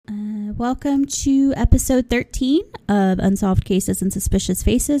Welcome to episode 13 of Unsolved Cases and Suspicious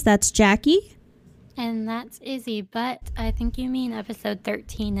Faces. That's Jackie. And that's Izzy, but I think you mean episode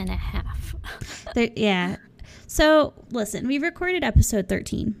 13 and a half. Yeah. So, listen, we recorded episode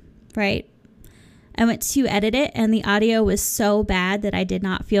 13, right? I went to edit it, and the audio was so bad that I did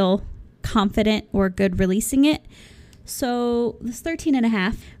not feel confident or good releasing it. So, this 13 and a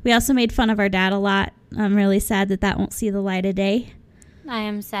half. We also made fun of our dad a lot. I'm really sad that that won't see the light of day. I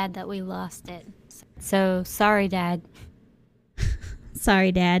am sad that we lost it. So, sorry, Dad.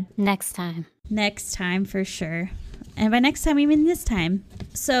 Sorry, Dad. Next time. Next time, for sure. And by next time, we mean this time.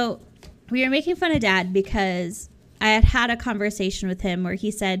 So, we were making fun of Dad because I had a conversation with him where he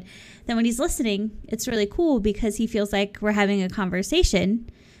said that when he's listening, it's really cool because he feels like we're having a conversation.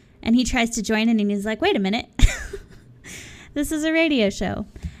 And he tries to join in and he's like, wait a minute. This is a radio show.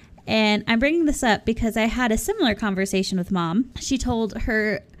 And I'm bringing this up because I had a similar conversation with Mom. She told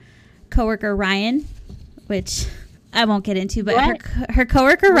her coworker Ryan, which I won't get into, but her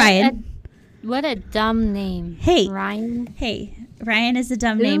coworker Ryan. What a dumb name. Hey. Ryan. Hey, Ryan is a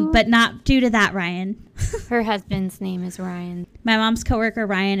dumb name, but not due to that Ryan. Her husband's name is Ryan. My mom's coworker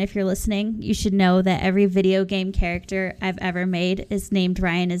Ryan, if you're listening, you should know that every video game character I've ever made is named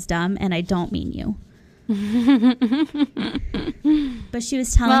Ryan is dumb, and I don't mean you. But she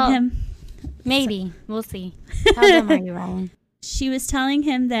was telling him... Maybe. We'll see. How dumb are you, Ryan? She was telling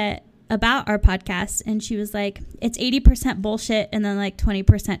him that about our podcast, and she was like, it's 80% bullshit and then like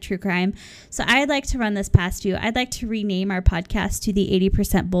 20% true crime. So I'd like to run this past you. I'd like to rename our podcast to the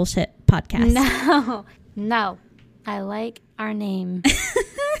 80% bullshit podcast. No. I like our name.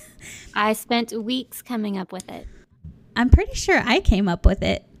 I spent weeks coming up with it. I'm pretty sure I came up with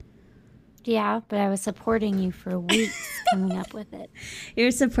it. Yeah, but I was supporting you for weeks coming up with it.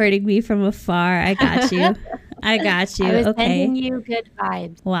 You're supporting me from afar. I got you. I got you. I was okay. sending you good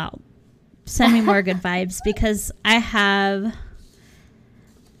vibes. Wow. Send me more good vibes because I have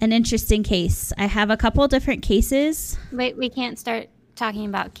an interesting case. I have a couple different cases. Wait, we can't start talking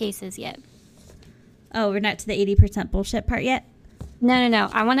about cases yet. Oh, we're not to the 80% bullshit part yet? No.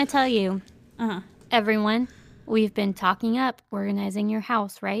 I want to tell you, Uh-huh. everyone, we've been talking up organizing your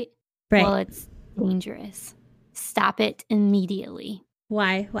house, right? Right. Well, it's dangerous. Stop it immediately.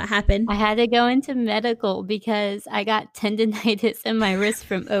 Why? What happened? I had to go into medical because I got tendonitis in my wrist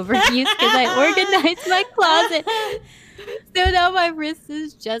from overuse because I organized my closet. So now my wrist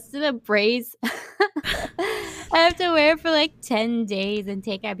is just in a brace. I have to wear it for like 10 days and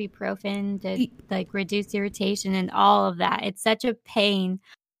take ibuprofen to like reduce irritation and all of that. It's such a pain.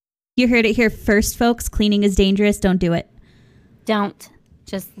 You heard it here first, folks. Cleaning is dangerous. Don't do it. Don't.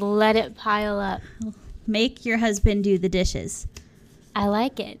 Just let it pile up. Make your husband do the dishes. I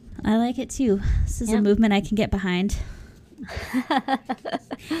like it. I like it too. This is a movement I can get behind.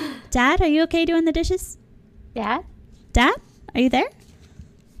 Dad, are you okay doing the dishes? Dad? Dad, are you there?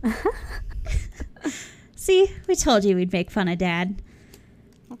 See, we told you we'd make fun of Dad.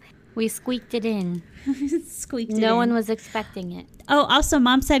 We squeaked it in. Squeaked it No in. one was expecting it. Oh, also,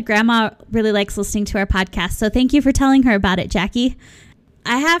 Mom said Grandma really likes listening to our podcast, so thank you for telling her about it, Jackie.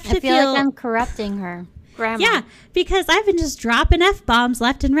 I feel like I'm corrupting her. Grandma. Yeah, because I've been just dropping F-bombs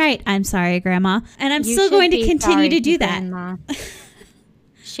left and right. I'm sorry, Grandma. And I'm still going to continue to do that. Grandma.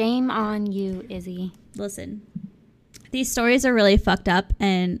 Shame on you, Izzy. Listen, these stories are really fucked up,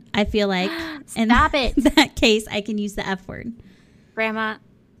 and I feel like in that case, I can use the F word. Grandma,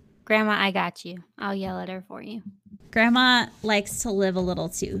 I got you. I'll yell at her for you. Grandma likes to live a little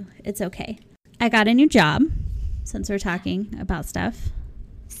too. It's okay. I got a new job since we're talking about stuff.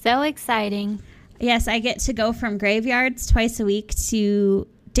 So exciting. Yes, I get to go from graveyards twice a week to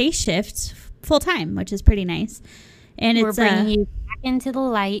day shift full time, which is pretty nice. And we're bringing you back into the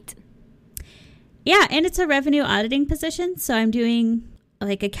light. Yeah, and it's a revenue auditing position, so I'm doing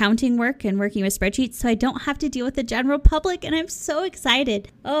like accounting work and working with spreadsheets, so I don't have to deal with the general public, and I'm so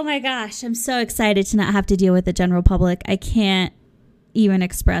excited. Oh my gosh, I'm so excited to not have to deal with the general public. I can't even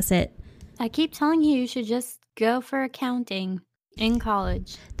express it. I keep telling you should just go for accounting in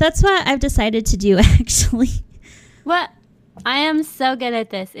college. That's what I've decided to do, actually. What? I am so good at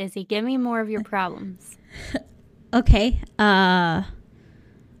this, Izzy. Give me more of your problems. Okay. I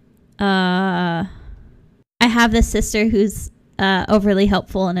have this sister who's overly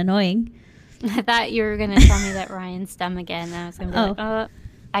helpful and annoying. I thought you were going to tell me that Ryan's dumb again. I was going to be like, oh,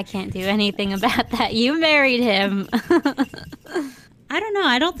 I can't do anything about that. You married him. I don't know.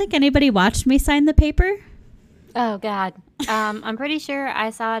 I don't think anybody watched me sign the paper. Oh, God. I'm pretty sure I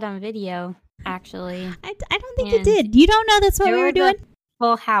saw it on video, actually. I don't think you did. You don't know that's what we were doing?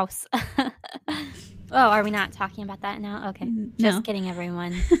 Full house. Oh, are we not talking about that now? Okay. Just kidding,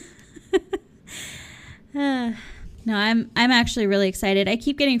 everyone. No, I'm actually really excited. I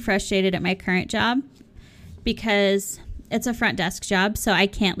keep getting frustrated at my current job because it's a front desk job, so I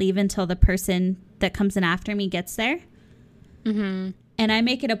can't leave until the person that comes in after me gets there. Mm-hmm. And I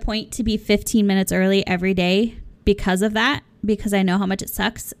make it a point to be 15 minutes early every day because of that, because I know how much it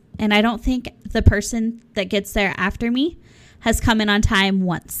sucks. And I don't think the person that gets there after me has come in on time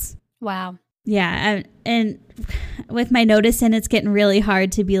once. Wow. Yeah. And with my notice in, it's getting really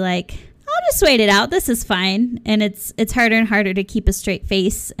hard to be like, I'll just wait it out. This is fine. And it's harder and harder to keep a straight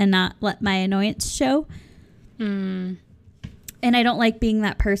face and not let my annoyance show. Mm. And I don't like being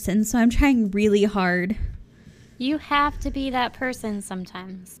that person. So I'm trying really hard. You have to be that person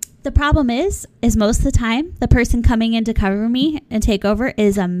sometimes. The problem is most of the time, the person coming in to cover me and take over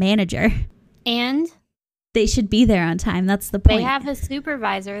is a manager. And they should be there on time. That's the point. They have a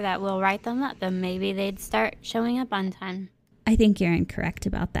supervisor that will write them up, then maybe they'd start showing up on time. I think you're incorrect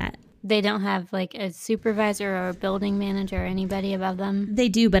about that. They don't have like a supervisor or a building manager or anybody above them. They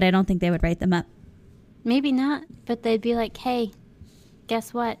do, but I don't think they would write them up. Maybe not, but they'd be like, hey,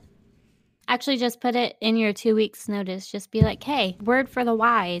 guess what? Actually, just put it in your 2 weeks notice. Just be like, hey, word for the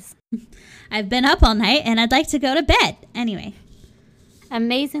wise. I've been up all night and I'd like to go to bed. Anyway.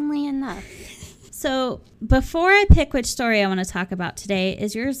 Amazingly enough. So before I pick which story I want to talk about today,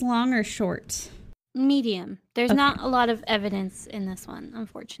 is yours long or short? Medium. There's not a lot of evidence in this one,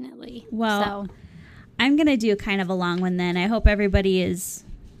 unfortunately. Well, I'm going to do kind of a long one then. I hope everybody is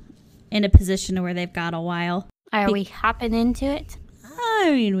in a position where they've got a while. Are we hopping into it?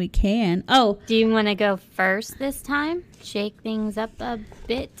 I mean, we can. Oh. Do you want to go first this time? Shake things up a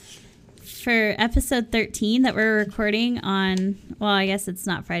bit? For episode 13 that we're recording on, well, I guess it's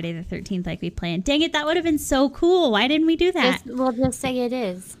not Friday the 13th like we planned. Dang it, that would have been so cool. Why didn't we do that? We'll just say it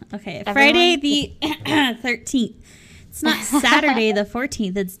is. Okay, Friday the 13th. It's not Saturday the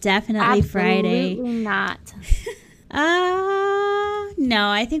 14th. It's definitely Friday. Absolutely not. No,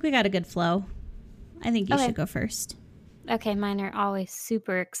 I think we got a good flow. I think you should go first. Okay, mine are always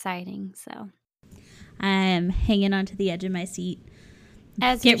super exciting, so. I'm hanging onto the edge of my seat.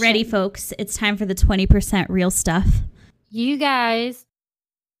 Get ready, folks. It's time for the 20% real stuff. You guys,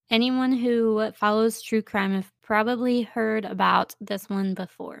 anyone who follows true crime have probably heard about this one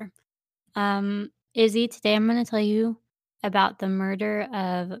before. Izzy, today I'm going to tell you about the murder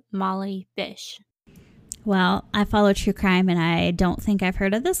of Molly Bish. Well, I follow true crime, and I don't think I've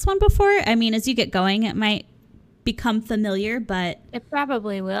heard of this one before. I mean, as you get going, it might become familiar, but... It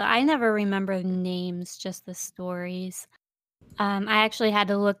probably will. I never remember the names, just the stories. I actually had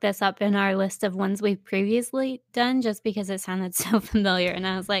to look this up in our list of ones we've previously done just because it sounded so familiar. And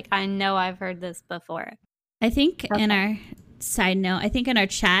I was like, I know I've heard this before. I think in our side note, I think in our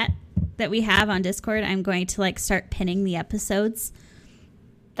chat that we have on Discord, I'm going to start pinning the episodes.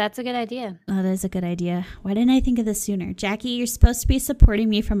 That's a good idea. Oh, that is a good idea. Why didn't I think of this sooner? Jackie, you're supposed to be supporting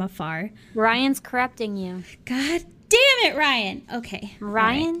me from afar. Ryan's corrupting you. God damn it, Ryan. Okay.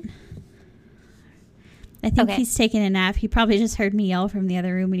 Ryan? Right. I think he's taking a nap. He probably just heard me yell from the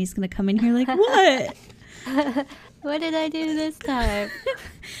other room, and he's going to come in here like, what? What did I do this time?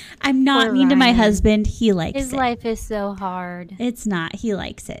 I'm not Poor mean Ryan. To my husband. He likes His life is so hard. It's not. He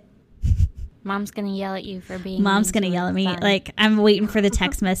likes it. Mom's going to yell at you for being Mom's going to yell at me. I'm waiting for the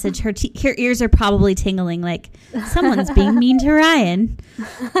text message. Her ears are probably tingling like, someone's being mean to Ryan.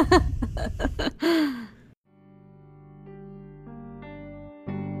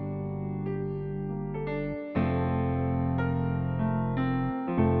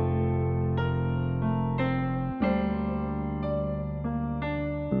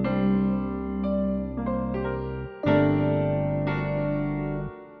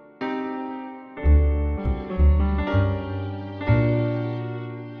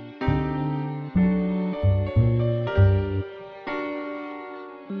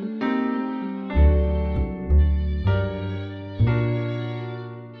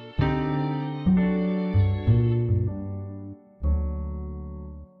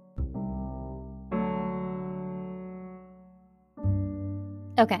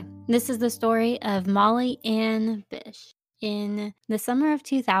 Okay, this is the story of Molly Ann Bish. In the summer of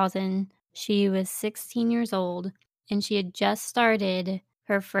 2000, she was 16 years old, and she had just started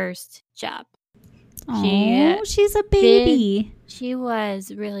her first job. Oh, she's a baby. She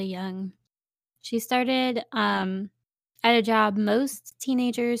was really young. She started at a job most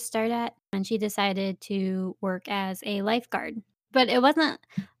teenagers start at, and she decided to work as a lifeguard. But it wasn't,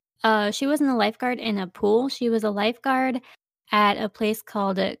 she wasn't a lifeguard in a pool. She was a lifeguard at a place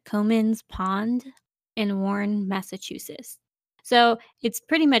called Comins Pond in Warren, Massachusetts. So it's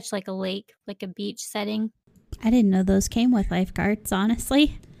pretty much like a lake, like a beach setting. I didn't know those came with lifeguards,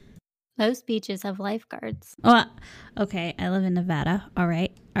 honestly. Most beaches have lifeguards. Oh, okay. I live in Nevada. All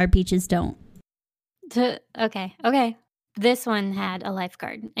right. Our beaches don't. Okay. This one had a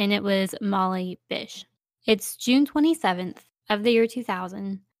lifeguard, and it was Molly Bish. It's June 27th of the year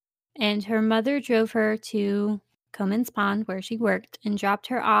 2000, and her mother drove her to Comins Pond, where she worked, and dropped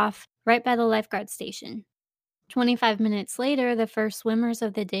her off right by the lifeguard station. 25 minutes later, the first swimmers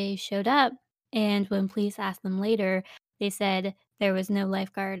of the day showed up, and when police asked them later, they said there was no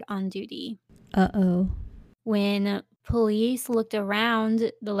lifeguard on duty. Uh-oh. When police looked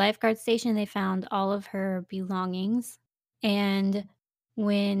around the lifeguard station, they found all of her belongings. And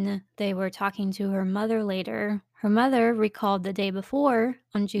when they were talking to her mother later, her mother recalled the day before,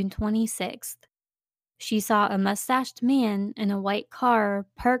 on June 26th, she saw a mustached man in a white car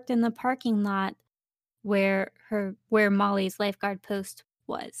parked in the parking lot where Molly's lifeguard post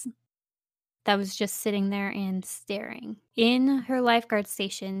was. That was just sitting there and staring. In her lifeguard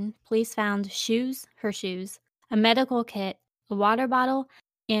station, police found her shoes, a medical kit, a water bottle,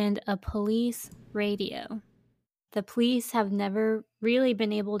 and a police radio. The police have never really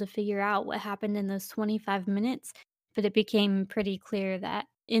been able to figure out what happened in those 25 minutes, but it became pretty clear that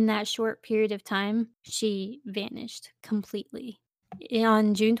in that short period of time, she vanished completely.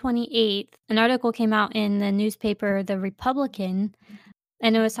 On June 28th, an article came out in the newspaper The Republican,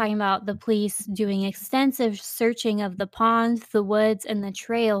 and it was talking about the police doing extensive searching of the pond, the woods, and the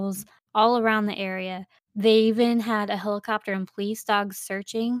trails all around the area. They even had a helicopter and police dogs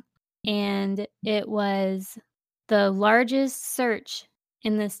searching, and it was the largest search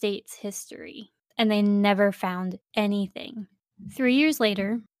in the state's history, and they never found anything. 3 years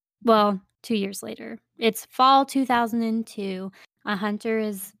later, well, 2 years later, it's fall 2002. A hunter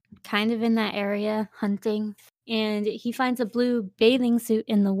is kind of in that area hunting, and he finds a blue bathing suit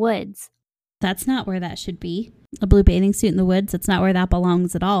in the woods. That's not where that should be. A blue bathing suit in the woods, that's not where that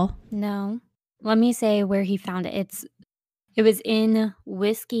belongs at all. No. Let me say where he found it. It was in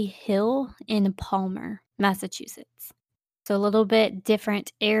Whiskey Hill in Palmer, Massachusetts. So a little bit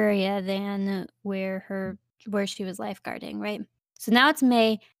different area than where she was lifeguarding, right? So now it's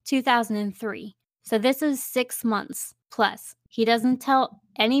May 2003. So this is 6 months plus. He doesn't tell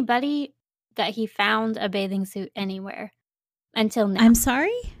anybody that he found a bathing suit anywhere until now. I'm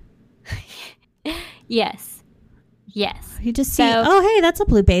sorry? Yes. You just see, oh, hey, that's a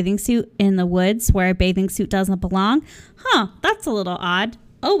blue bathing suit in the woods where a bathing suit doesn't belong. Huh, that's a little odd.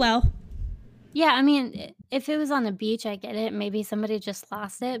 Oh, well. Yeah, I mean, if it was on a beach, I get it. Maybe somebody just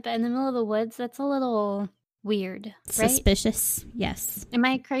lost it. But in the middle of the woods, that's a little weird, right? Suspicious, yes. Am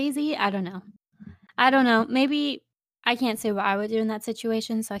I crazy? I don't know. Maybe I can't say what I would do in that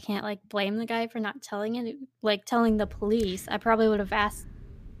situation, so I can't, blame the guy for not telling it. Telling the police. I probably would have asked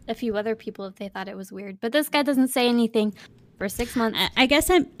a few other people if they thought it was weird. But this guy doesn't say anything for 6 months. I guess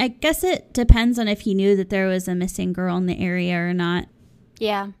it depends on if he knew that there was a missing girl in the area or not.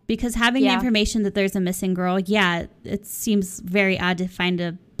 Yeah. Because having the information that there's a missing girl, it seems very odd to find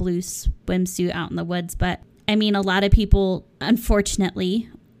a blue swimsuit out in the woods. But, I mean, a lot of people, unfortunately,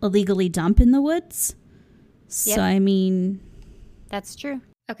 illegally dump in the woods. Yep. So, I mean... That's true.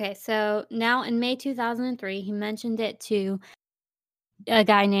 Okay, so now in May 2003, he mentioned it to a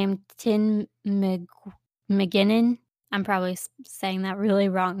guy named Tim McGinnon. I'm probably saying that really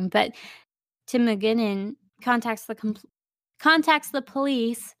wrong, but Tim McGinnon contacts the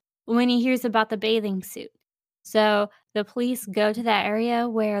police when he hears about the bathing suit. So the police go to that area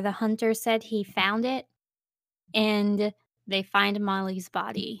where the hunter said he found it, and they find Molly's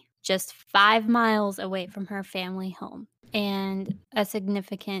body just 5 miles away from her family home and a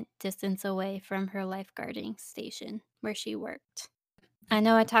significant distance away from her lifeguarding station where she worked. I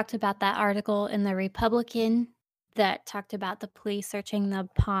know I talked about that article in The Republican that talked about the police searching the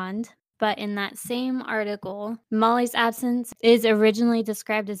pond, but in that same article, Molly's absence is originally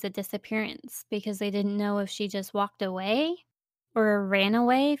described as a disappearance because they didn't know if she just walked away or ran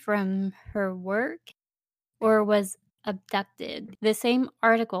away from her work or was abducted. The same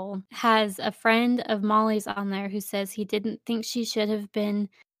article has a friend of Molly's on there who says he didn't think she should have been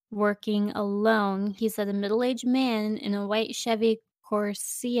working alone. He said a middle-aged man in a white Chevy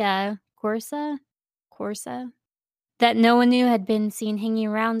Corsa that no one knew had been seen hanging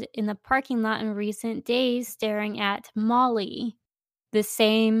around in the parking lot in recent days staring at Molly, the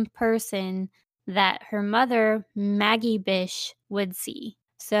same person that her mother, Maggie Bish, would see.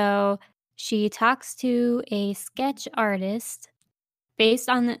 So she talks to a sketch artist. Based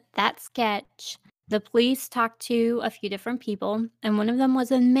on that sketch, the police talked to a few different people, and one of them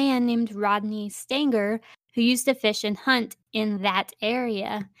was a man named Rodney Stanger who used to fish and hunt in that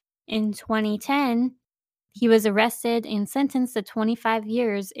area. In 2010, He was arrested and sentenced to 25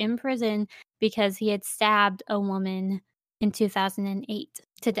 years in prison because he had stabbed a woman in 2008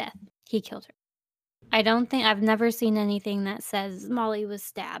 to death. He killed her. I've never seen anything that says Molly was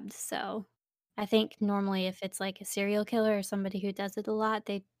stabbed. So I think normally if it's like a serial killer or somebody who does it a lot,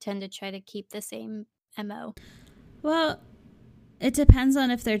 they tend to try to keep the same MO. Well, it depends on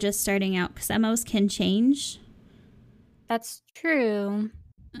if they're just starting out, because MOs can change. That's true.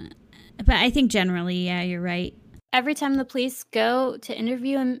 But I think generally, yeah, you're right. Every time the police go to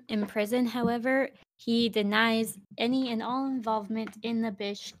interview him in prison, however, he denies any and all involvement in the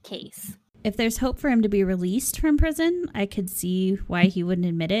Bish case. If there's hope for him to be released from prison, I could see why he wouldn't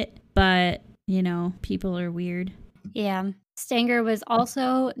admit it. But, you know, people are weird. Yeah. Stanger was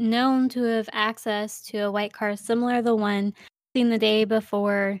also known to have access to a white car similar to the one seen the day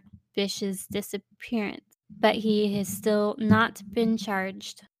before Bish's disappearance. But he has still not been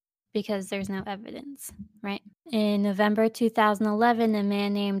charged because there's no evidence, right? In November 2011, a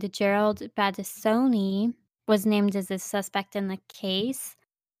man named Gerald Badisoni was named as a suspect in the case.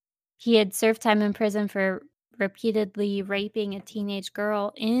 He had served time in prison for repeatedly raping a teenage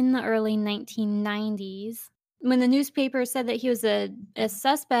girl in the early 1990s. When the newspaper said that he was a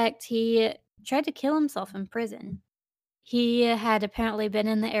suspect, he tried to kill himself in prison. He had apparently been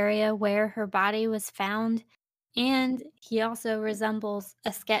in the area where her body was found, and he also resembles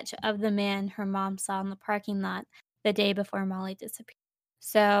a sketch of the man her mom saw in the parking lot the day before Molly disappeared.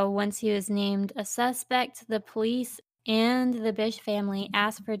 So once he was named a suspect, the police and the Bish family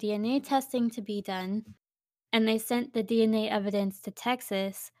asked for DNA testing to be done, and they sent the DNA evidence to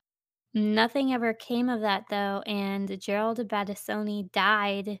Texas. Nothing ever came of that, though, and Gerald Badisoni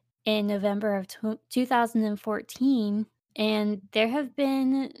died in November of 2014, and there have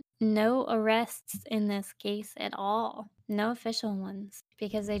been no arrests in this case at all. No official ones,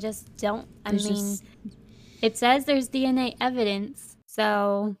 because they just don't. It says there's DNA evidence,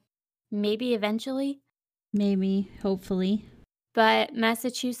 so maybe eventually. Maybe, hopefully. But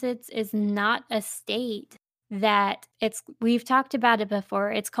Massachusetts is not a state that we've talked about it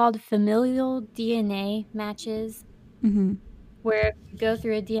before. It's called familial DNA matches, where you go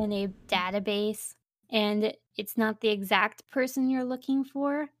through a DNA database and it's not the exact person you're looking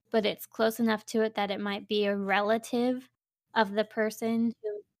for, but it's close enough to it that it might be a relative of the person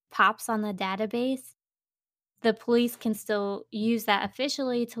who pops on the database. The police can still use that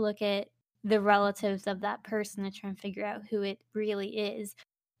officially to look at the relatives of that person to try and figure out who it really is.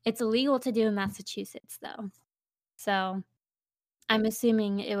 It's illegal to do in Massachusetts, though. So I'm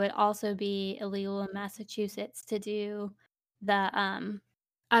assuming it would also be illegal in Massachusetts to do the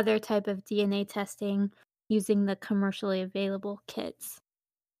other type of DNA testing using the commercially available kits,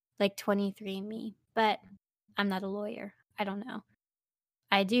 like 23andMe. But I'm not a lawyer. I don't know.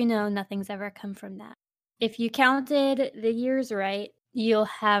 I do know nothing's ever come from that. If you counted the years right, you'll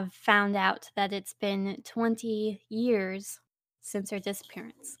have found out that it's been 20 years since her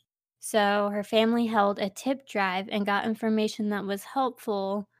disappearance. So her family held a tip drive and got information that was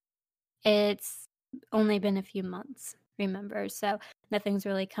helpful. It's only been a few months, remember, so nothing's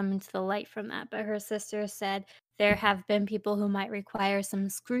really coming to the light from that. But her sister said there have been people who might require some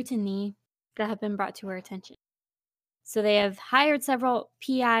scrutiny that have been brought to her attention. So they have hired several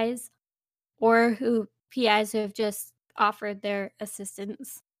PIs who have just offered their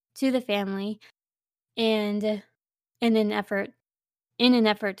assistance to the family and in an effort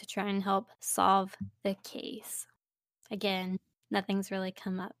to try and help solve the case. Again, nothing's really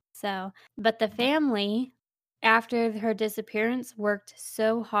come up. But the family, after her disappearance, worked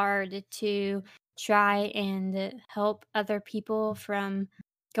so hard to try and help other people from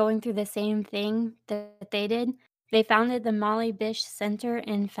going through the same thing that they did. They founded the Molly Bish Center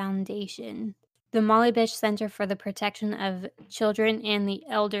and Foundation. The Molly Bish Center for the Protection of Children and the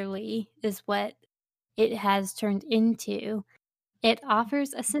Elderly is what it has turned into. It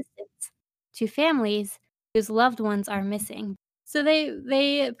offers assistance to families whose loved ones are missing. So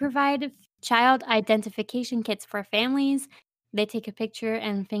they provide child identification kits for families. They take a picture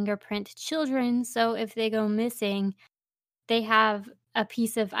and fingerprint children, so if they go missing, they have a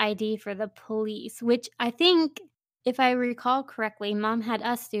piece of ID for the police, which I think, if I recall correctly, Mom had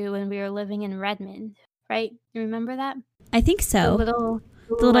us do when we were living in Redmond, right? You remember that? I think so. The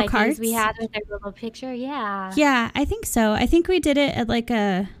little IDs cards we had with their little picture, yeah. Yeah, I think so. I think we did it at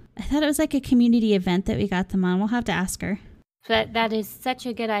I thought it was like a community event that we got them on. We'll have to ask her. But that is such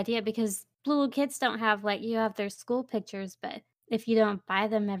a good idea because little kids don't have, you have their school pictures, but if you don't buy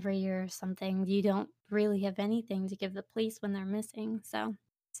them every year or something, you don't really have anything to give the police when they're missing. So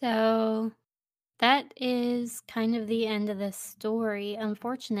that is kind of the end of the story,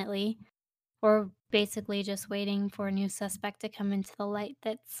 unfortunately. We're basically just waiting for a new suspect to come into the light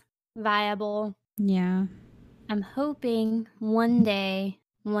that's viable. Yeah. I'm hoping one day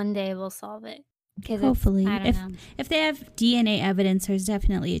we'll solve it. Hopefully. I don't know. If they have DNA evidence, there's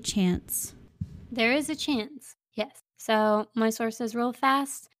definitely a chance. There is a chance, yes. So my sources real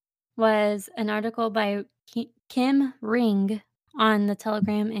fast was an article by Kim Ring on the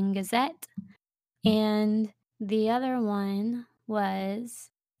Telegram and Gazette. And the other one was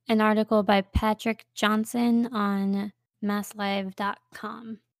an article by Patrick Johnson on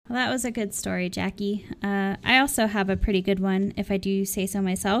masslive.com. Well, that was a good story, Jackie. I also have a pretty good one, if I do say so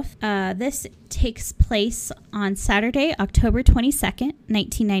myself. This takes place on Saturday, October 22nd,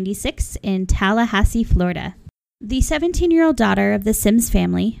 1996, in Tallahassee, Florida. The 17-year-old daughter of the Sims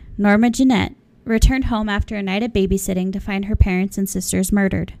family, Norma Jeanette, returned home after a night of babysitting to find her parents and sisters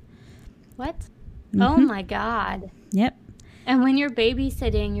murdered. What? Mm-hmm. Oh, my God. Yep. And when you're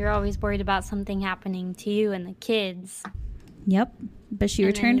babysitting, you're always worried about something happening to you and the kids. Yep. But she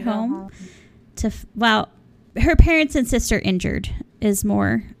returned home to, her parents and sister injured is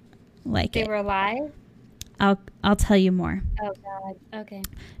more like They were alive? I'll tell you more. Oh, God. Okay.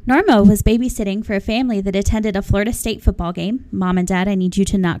 Norma was babysitting for a family that attended a Florida State football game. Mom and Dad, I need you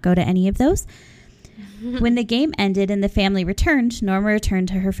to not go to any of those. When the game ended and the family returned, Norma returned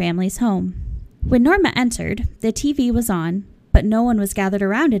to her family's home. When Norma entered, the TV was on, but no one was gathered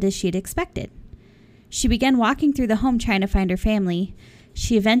around it as she had expected. She began walking through the home trying to find her family.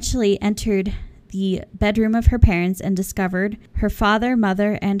 She eventually entered the bedroom of her parents and discovered her father,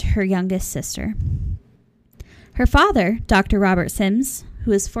 mother, and her youngest sister. Her father, Dr. Robert Sims,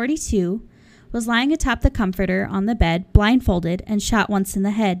 who was 42, was lying atop the comforter on the bed, blindfolded, and shot once in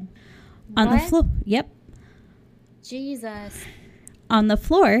the head. On the floor. Yep. Jesus. On the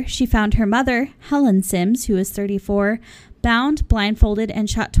floor, she found her mother, Helen Sims, who was 34, bound, blindfolded, and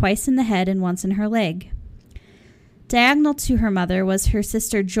shot twice in the head and once in her leg. Diagonal to her mother was her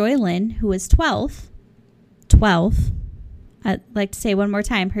sister Joylyn, who was 12. I'd like to say one more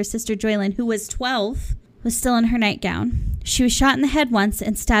time. Her sister Joylyn, who was 12, was still in her nightgown. She was shot in the head once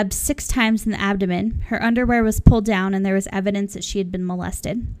and stabbed 6 times in the abdomen. Her underwear was pulled down and there was evidence that she had been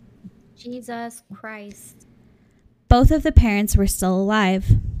molested. Jesus Christ. Both of the parents were still alive.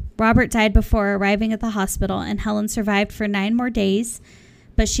 Robert died before arriving at the hospital, and Helen survived for 9 more days,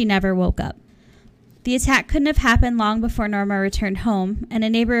 but she never woke up. The attack couldn't have happened long before Norma returned home, and a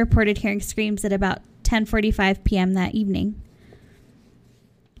neighbor reported hearing screams at about 10:45 p.m. that evening.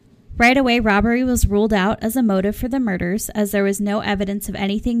 Right away, robbery was ruled out as a motive for the murders, as there was no evidence of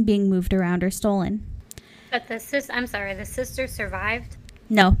anything being moved around or stolen. But the sister survived?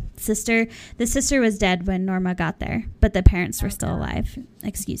 No, the sister was dead when Norma got there, but the parents were still alive.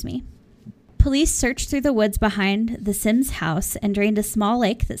 Excuse me. Police searched through the woods behind the Sims house and drained a small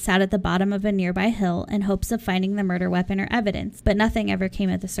lake that sat at the bottom of a nearby hill in hopes of finding the murder weapon or evidence, but nothing ever came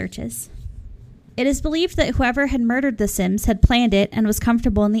of the searches. It is believed that whoever had murdered the Sims had planned it and was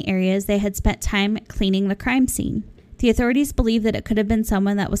comfortable in the area as they had spent time cleaning the crime scene. The authorities believe that it could have been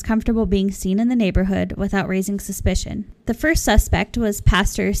someone that was comfortable being seen in the neighborhood without raising suspicion. The first suspect was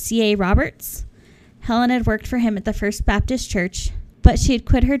Pastor C.A. Roberts. Helen had worked for him at the First Baptist Church, but she had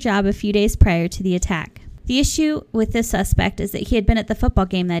quit her job a few days prior to the attack. The issue with this suspect is that he had been at the football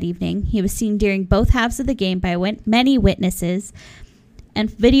game that evening. He was seen during both halves of the game by many witnesses, and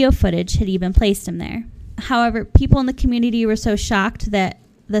video footage had even placed him there. However, people in the community were so shocked that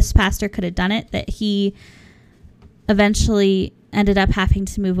this pastor could have done it that he eventually ended up having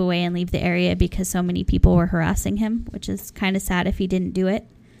to move away and leave the area because so many people were harassing him, which is kind of sad if he didn't do it.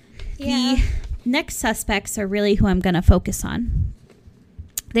 Yeah. The next suspects are really who I'm going to focus on.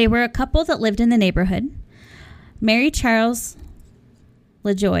 They were a couple that lived in the neighborhood. Mary Charles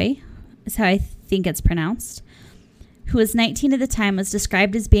LaJoy is how I think it's pronounced, who was 19 at the time, was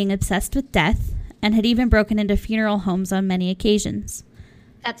described as being obsessed with death and had even broken into funeral homes on many occasions.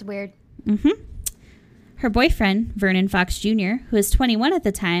 That's weird. Mm-hmm. Her boyfriend, Vernon Fox Jr., who was 21 at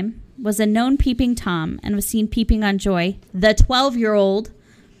the time, was a known peeping Tom and was seen peeping on Joy, the 12-year-old,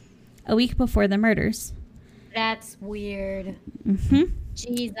 a week before the murders. That's weird. Mm-hmm.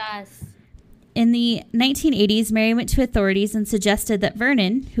 Jesus. In the 1980s, Mary went to authorities and suggested that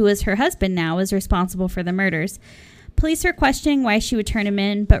Vernon, who was her husband now, was responsible for the murders. Police were questioning why she would turn him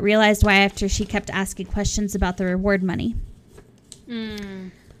in, but realized why after she kept asking questions about the reward money.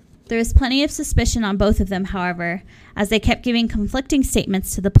 There was plenty of suspicion on both of them, however, as they kept giving conflicting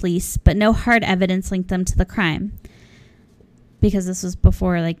statements to the police, but no hard evidence linked them to the crime. Because this was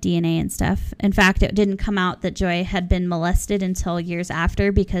before DNA and stuff. In fact, it didn't come out that Joy had been molested until years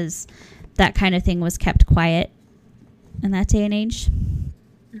after, because that kind of thing was kept quiet in that day and age.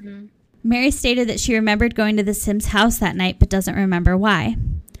 Mm-hmm. Mary stated that she remembered going to the Sims' house that night, but doesn't remember why.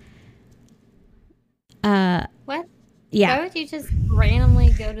 What? Yeah. Why would you just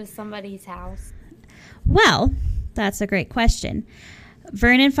randomly go to somebody's house? Well, that's a great question.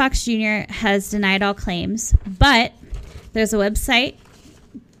 Vernon Fox Jr. has denied all claims, but there's a website,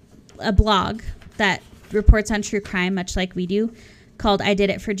 a blog that reports on true crime, much like we do, called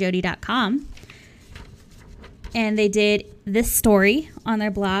ididitforjody.com. And they did this story on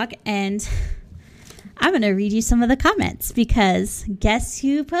their blog, and I'm going to read you some of the comments, because guess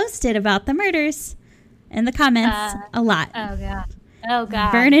who posted about the murders in the comments? A lot. Oh, God. Oh,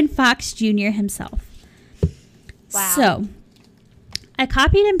 God. Vernon Fox Jr. himself. Wow. So I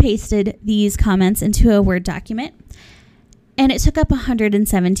copied and pasted these comments into a Word document, and it took up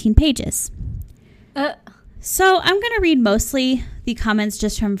 117 pages. So I'm going to read mostly the comments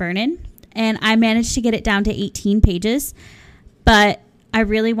just from Vernon, and I managed to get it down to 18 pages, but I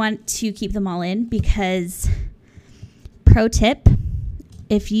really want to keep them all in because, pro tip,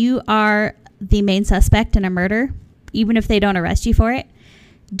 if you are the main suspect in a murder, even if they don't arrest you for it,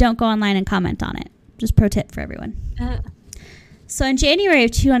 don't go online and comment on it. Just pro tip for everyone. So in January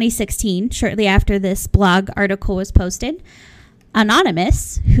of 2016, shortly after this blog article was posted,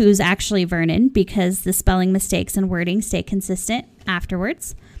 Anonymous, who's actually Vernon because the spelling mistakes and wording stay consistent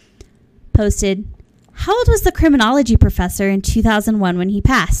afterwards, posted, "How old was the criminology professor in 2001 when he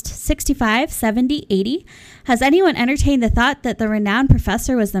passed? 65, 70, 80? Has anyone entertained the thought that the renowned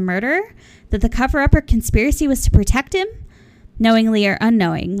professor was the murderer? That the cover-up or conspiracy was to protect him? Knowingly or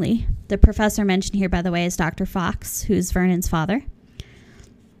unknowingly?" The professor mentioned here, by the way, is Dr. Fox, who's Vernon's father.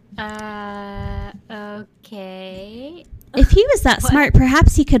 Okay. If he was that smart,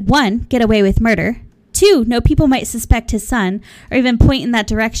 perhaps he could, 1, get away with murder. 2, know people might suspect his son, or even point in that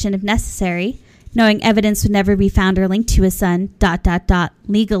direction if necessary, knowing evidence would never be found or linked to his son, ...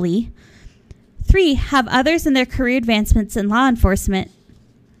 legally. 3, have others in their career advancements in law enforcement.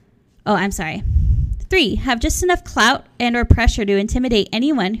 3, have just enough clout and or pressure to intimidate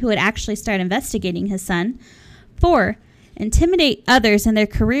anyone who would actually start investigating his son. 4, intimidate others in their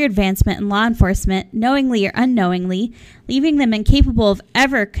career advancement in law enforcement, knowingly or unknowingly, leaving them incapable of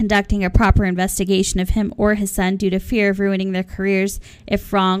ever conducting a proper investigation of him or his son due to fear of ruining their careers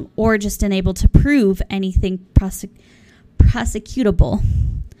if wrong, or just unable to prove anything prosecutable.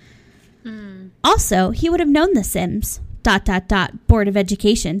 Also, he would have known the Sims, ... Board of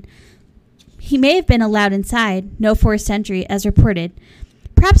Education. He may have been allowed inside, no forced entry as reported.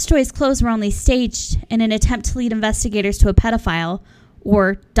 Perhaps Joy's clothes were only staged in an attempt to lead investigators to a pedophile,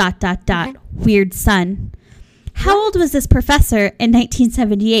 or ... weird son. How old was this professor in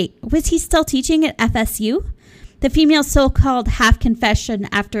 1978? Was he still teaching at FSU? The female's so-called half-confession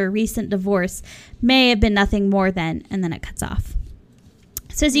after a recent divorce may have been nothing more than, and then it cuts off.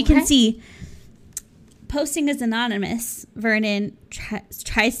 So as you can see, posting as anonymous, Vernon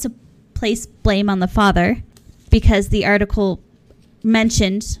tries to place blame on the father because the article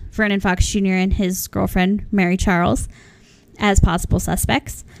mentioned Vernon Fox Jr. and his girlfriend, Mary Charles, as possible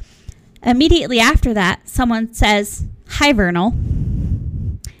suspects. Immediately after that, someone says, "Hi, Vernal."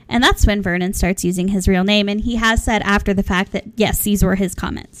 And that's when Vernon starts using his real name, and he has said after the fact that, yes, these were his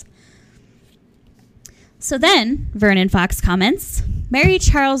comments. So then, Vernon Fox comments, "Mary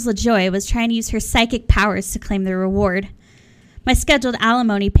Charles LaJoy was trying to use her psychic powers to claim the reward. My scheduled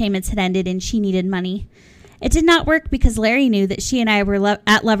alimony payments had ended and she needed money. It did not work because Larry knew that she and I were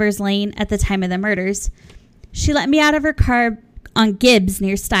at Lover's Lane at the time of the murders. She let me out of her car on Gibbs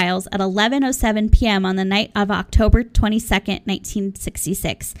near Stiles at 11:07 p.m. on the night of October 22nd,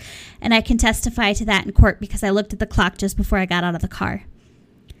 1966. And I can testify to that in court because I looked at the clock just before I got out of the car.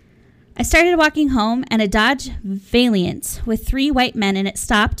 I started walking home and a Dodge Valiant with 3 white men in it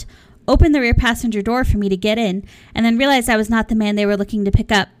stopped, opened the rear passenger door for me to get in, and then realized I was not the man they were looking to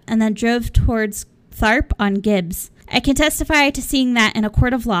pick up, and then drove towards Tharp on Gibbs. I can testify to seeing that in a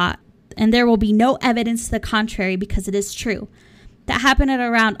court of law, and there will be no evidence to the contrary because it is true. That happened at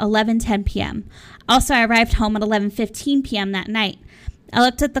around 11:10 p.m. Also, I arrived home at 11:15 p.m. that night. I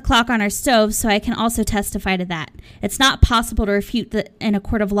looked at the clock on our stove, so I can also testify to that. It's not possible to refute that in a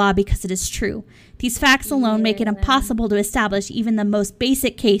court of law because it is true. These facts alone make it impossible to establish even the most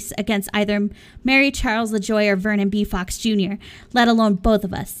basic case against either Mary Charles LaJoy or Vernon B. Fox Jr., let alone both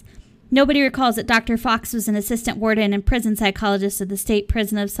of us. Nobody recalls that Dr. Fox was an assistant warden and prison psychologist at the State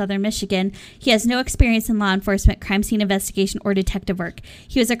Prison of Southern Michigan. He has no experience in law enforcement, crime scene investigation, or detective work.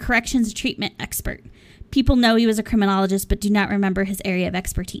 He was a corrections treatment expert. People know he was a criminologist, but do not remember his area of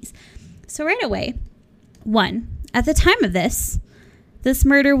expertise. So right away, 1, at the time of this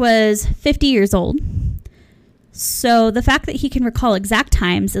murder was 50 years old. So the fact that he can recall exact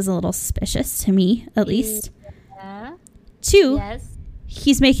times is a little suspicious to me, at least. Yeah. 2, Yes.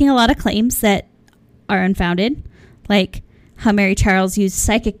 he's making a lot of claims that are unfounded, like how Mary Charles used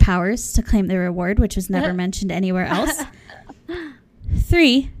psychic powers to claim the reward, which was never mentioned anywhere else.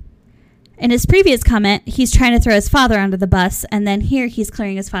 3, in his previous comment, he's trying to throw his father under the bus, and then here he's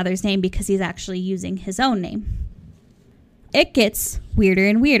clearing his father's name because he's actually using his own name. It gets weirder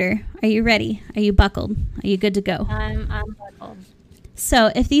and weirder. Are you ready? Are you buckled? Are you good to go? I'm buckled.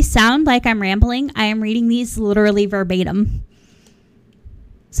 So if these sound like I'm rambling, I am reading these literally verbatim.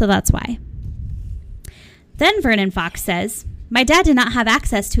 So that's why. Then Vernon Fox says, my dad did not have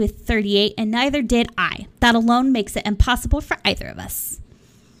access to a 38 and neither did I. That alone makes it impossible for either of us.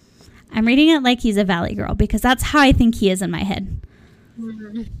 I'm reading it like he's a Valley Girl because that's how I think he is in my head.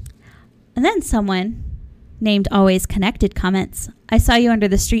 Mm-hmm. And then someone named Always Connected comments, I saw you under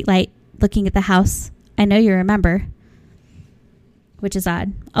the streetlight looking at the house. I know you remember. Which is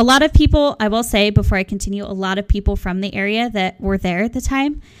odd. A lot of people, I will say before I continue, a lot of people from the area that were there at the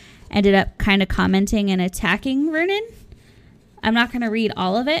time ended up kind of commenting and attacking Vernon. I'm not going to read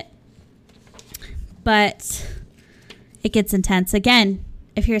all of it, but it gets intense. Again,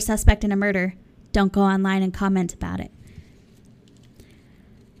 if you're a suspect in a murder, don't go online and comment about it.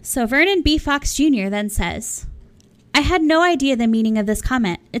 So Vernon B. Fox Jr. then says, I had no idea the meaning of this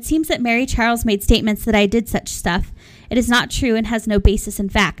comment. It seems that Mary Charles made statements that I did such stuff. It is not true and has no basis in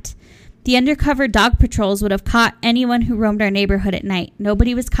fact. The undercover dog patrols would have caught anyone who roamed our neighborhood at night.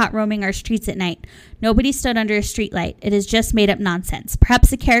 Nobody was caught roaming our streets at night. Nobody stood under a streetlight. It is just made up nonsense.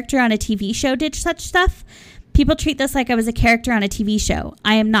 Perhaps a character on a TV show did such stuff? People treat this like I was a character on a TV show.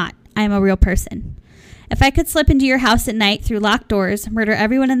 I am not. I am a real person. If I could slip into your house at night through locked doors, murder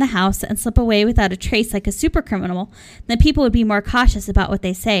everyone in the house, and slip away without a trace like a super criminal, then people would be more cautious about what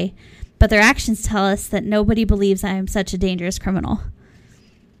they say. But their actions tell us that nobody believes I am such a dangerous criminal.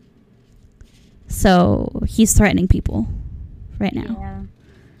 So he's threatening people right now. Yeah.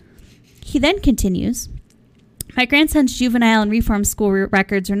 He then continues, my grandson's juvenile and reform school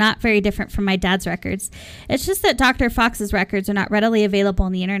records are not very different from my dad's records. It's just that Dr. Fox's records are not readily available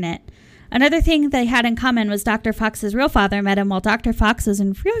on the internet. Another thing they had in common was Dr. Fox's real father met him while Dr. Fox was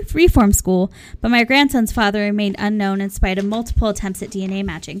in reform school, but my grandson's father remained unknown in spite of multiple attempts at DNA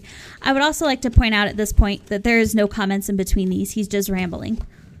matching. I would also like to point out at this point that there is no comments in between these. He's just rambling.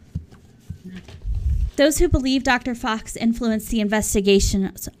 Those who believe Dr. Fox influenced the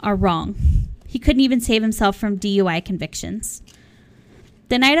investigations are wrong. He couldn't even save himself from DUI convictions.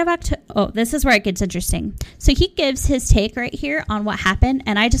 The night of October... Oh, this is where it gets interesting. So he gives his take right here on what happened,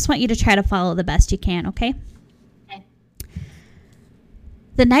 and I just want you to try to follow the best you can, okay? Okay.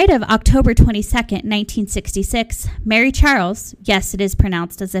 The night of October 22nd, 1966, Mary Charles, yes, it is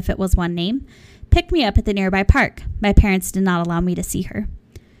pronounced as if it was one name, picked me up at the nearby park. My parents did not allow me to see her.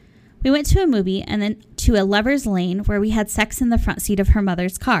 We went to a movie and then to a lover's lane where we had sex in the front seat of her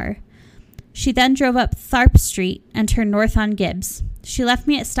mother's car. She then drove up Tharp Street and turned north on Gibbs. She left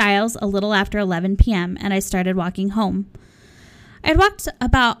me at Styles a little after 11 p.m., and I started walking home. I had walked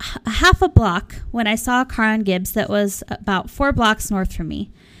about half a block when I saw a car on Gibbs that was about 4 blocks north from me.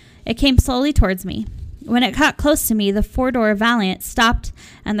 It came slowly towards me. When it got close to me, the 4-door Valiant stopped,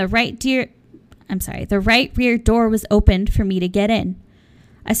 and the right rear door was opened for me to get in.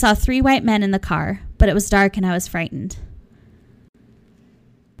 I saw 3 white men in the car, but it was dark and I was frightened.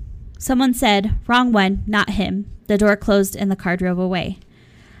 Someone said, wrong one, not him. The door closed and the car drove away.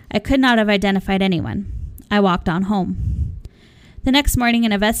 I could not have identified anyone. I walked on home. The next morning,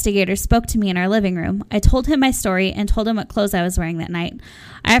 an investigator spoke to me in our living room. I told him my story and told him what clothes I was wearing that night.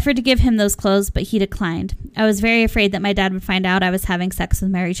 I offered to give him those clothes, but he declined. I was very afraid that my dad would find out I was having sex with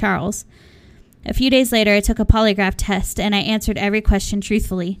Mary Charles. A few days later, I took a polygraph test, and I answered every question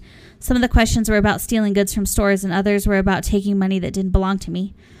truthfully. Some of the questions were about stealing goods from stores, and others were about taking money that didn't belong to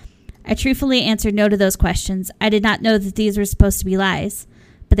me. I truthfully answered no to those questions. I did not know that these were supposed to be lies,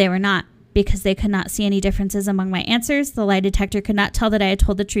 but they were not, because they could not see any differences among my answers. The lie detector could not tell that I had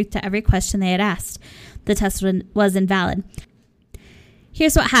told the truth to every question they had asked. The test was invalid.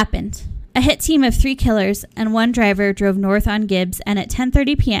 Here's what happened. A hit team of 3 killers and 1 driver drove north on Gibbs, and at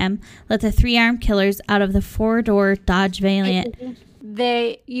 10:30 p.m. let the 3 armed killers out of the 4-door Dodge Valiant.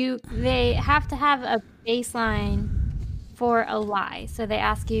 They have to have a baseline for a lie. So they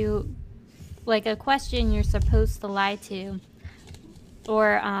ask you like a question you're supposed to lie to,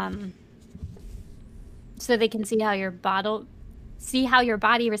 or so they can see how your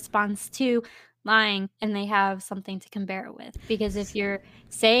body responds to lying, and they have something to compare it with. Because if you're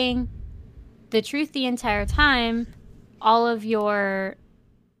saying the truth the entire time, all of your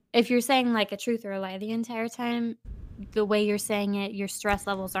if you're saying like a truth or a lie the entire time, the way you're saying it, your stress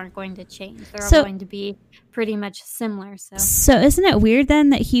levels aren't going to change. They're all going to be pretty much similar. So isn't it weird then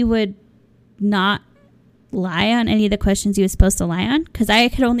that he would not lie on any of the questions he was supposed to lie on? Because I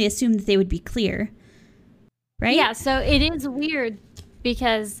could only assume that they would be clear, right? Yeah, so it is weird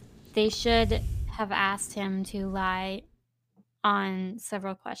because they should have asked him to lie on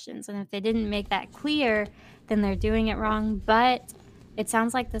several questions. And if they didn't make that clear, then they're doing it wrong. But it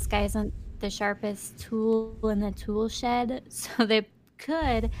sounds like this guy isn't the sharpest tool in the tool shed, so they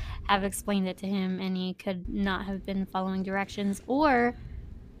could have explained it to him and he could not have been following directions, or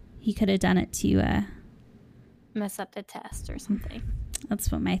he could have done it to mess up the test or something.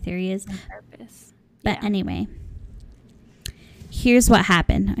 That's what my theory is. On purpose. But anyway, here's what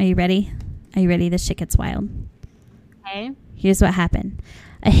happened. Are you ready? This shit gets wild. Okay. Here's what happened.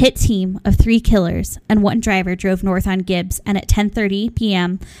 A hit team of 3 killers and 1 driver drove north on Gibbs and at 10:30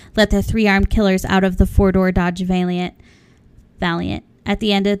 p.m. let the 3 armed killers out of the 4-door Dodge Valiant at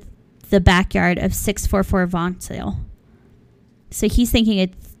the end of the backyard of 644 Vauxhall. So he's thinking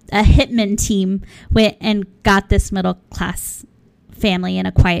a hitman team went and got this middle-class family in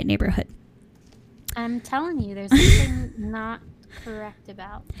a quiet neighborhood. I'm telling you, there's something not correct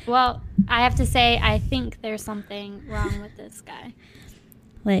about. Well, I have to say, I think there's something wrong with this guy.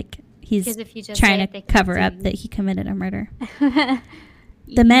 Like, he's if you just trying to cover up that he committed a murder.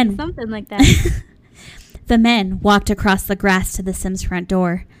 Something like that. The men walked across the grass to the Sims front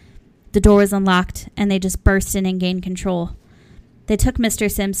door. The door was unlocked, and they just burst in and gained control. They took Mr.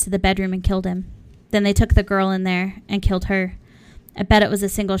 Sims to the bedroom and killed him. Then they took the girl in there and killed her. I bet it was a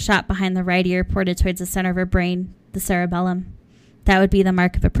single shot behind the right ear ported towards the center of her brain, the cerebellum. That would be the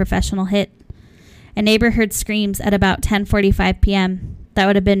mark of a professional hit. A neighbor heard screams at about 10:45 p.m. That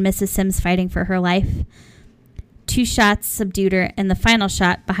would have been Mrs. Sims fighting for her life. 2 shots subdued her, and the final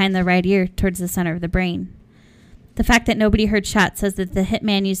shot behind the right ear towards the center of the brain. The fact that nobody heard shots says that the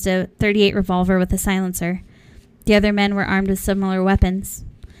hitman used a .38 revolver with a silencer. The other men were armed with similar weapons.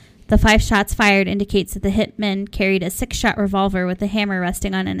 The 5 shots fired indicates that the hitman carried a 6-shot revolver with the hammer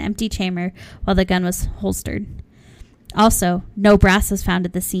resting on an empty chamber while the gun was holstered. Also, no brass was found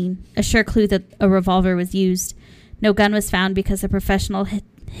at the scene, a sure clue that a revolver was used. No gun was found because the professional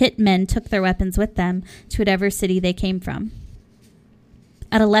hitmen took their weapons with them to whatever city they came from.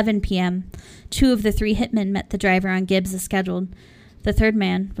 At 11 p.m., 2 of the 3 hitmen met the driver on Gibbs as scheduled. The third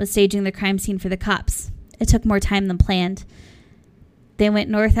man was staging the crime scene for the cops. It took more time than planned. They went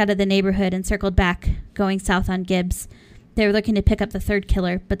north out of the neighborhood and circled back, going south on Gibbs. They were looking to pick up the third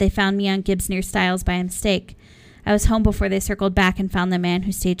killer, but they found me on Gibbs near Stiles by mistake. I was home before they circled back and found the man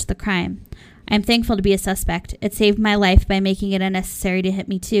who staged the crime. I am thankful to be a suspect. It saved my life by making it unnecessary to hit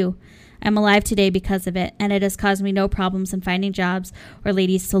me too. I'm alive today because of it, and it has caused me no problems in finding jobs or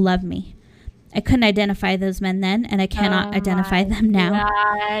ladies to love me. I couldn't identify those men then, and I cannot identify them now.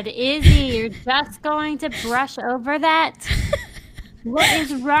 God, Izzy, you're just going to brush over that? What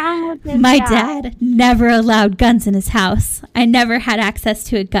is wrong with this My guy? dad never allowed guns in his house. I never had access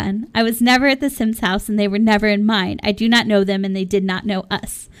to a gun. I was never at the Sims house, and they were never in mine. I do not know them, and they did not know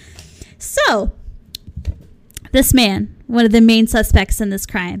us. So, this man, one of the main suspects in this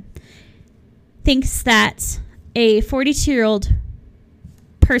crime, thinks that a 42-year-old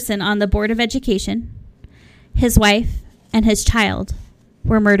person on the Board of Education, his wife, and his child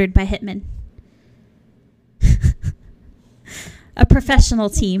were murdered by hitmen. A professional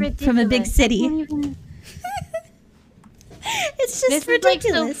team from a big city. It's just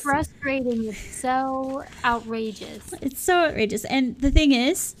ridiculous. Is like so frustrating. It's so outrageous. It's so outrageous. And the thing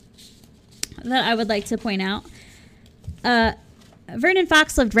is that I would like to point out, Vernon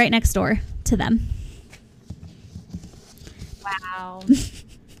Fox lived right next door to them. Wow.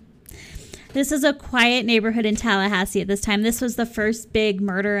 This is a quiet neighborhood in Tallahassee at this time. This was the first big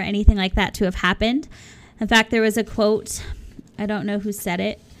murder or anything like that to have happened. In fact, there was a quote. I don't know who said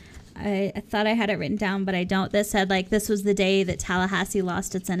it. I thought I had it written down, but I don't. That said, like, this was the day that Tallahassee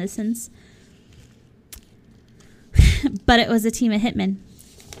lost its innocence. But it was a team of hitmen.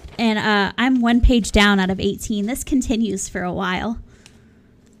 And I'm 1 page down out of 18. This continues for a while.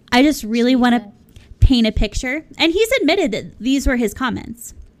 I just really want to paint a picture. And he's admitted that these were his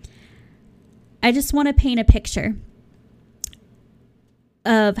comments. I just want to paint a picture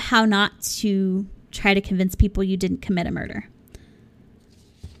of how not to try to convince people you didn't commit a murder.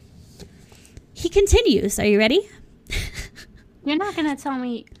 He continues. Are you ready? You're not going to tell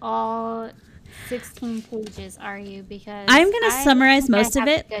me all 16 pages, are you? Because I'm going to summarize most of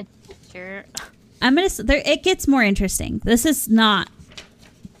it. Good picture. It gets more interesting. This is not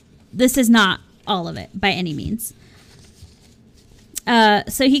all of it by any means.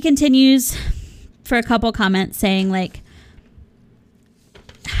 So he continues for a couple comments saying, like,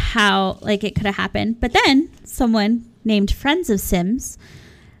 how, like, it could have happened. But then someone named Friends of Sims,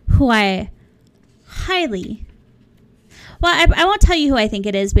 who I highly... Well, I won't tell you who I think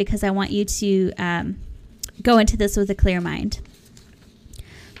it is because I want you to go into this with a clear mind.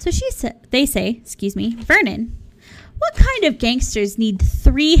 So they say, Vernon, what kind of gangsters need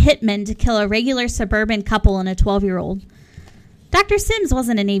 3 hitmen to kill a regular suburban couple and a 12-year-old? Dr. Sims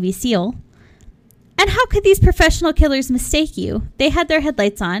wasn't a Navy SEAL. And how could these professional killers mistake you? They had their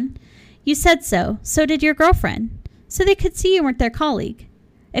headlights on. You said so. So did your girlfriend. So they could see you weren't their colleague.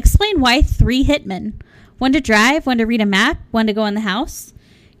 Explain why 3 hitmen. One to drive, one to read a map, one to go in the house.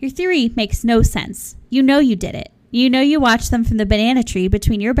 Your theory makes no sense. You know you did it. You know you watched them from the banana tree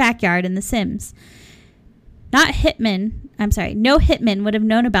between your backyard and the Sims. No hitman would have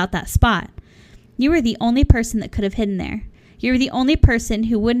known about that spot. You were the only person that could have hidden there. You were the only person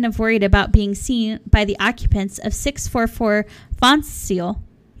who wouldn't have worried about being seen by the occupants of 644 Fonseal,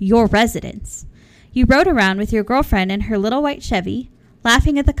 your residence. You rode around with your girlfriend in her little white Chevy,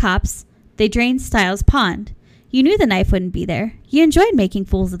 laughing at the cops. They drained Styles Pond. You knew the knife wouldn't be there. You enjoyed making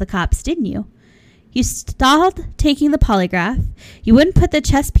fools of the cops, didn't you? You stalled taking the polygraph. You wouldn't put the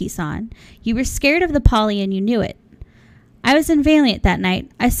chest piece on. You were scared of the poly and you knew it. I was in Valiant that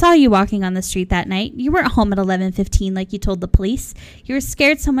night. I saw you walking on the street that night. You weren't home at 11:15 like you told the police. You were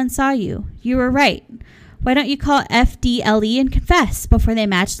scared someone saw you. You were right. Why don't you call FDLE and confess before they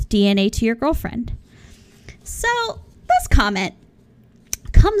match the DNA to your girlfriend? So this comment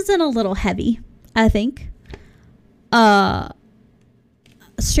comes in a little heavy, I think.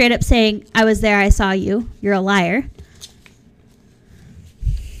 Straight up saying, I was there, I saw you. You're a liar.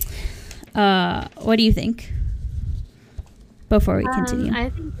 What do you think? Before we continue. I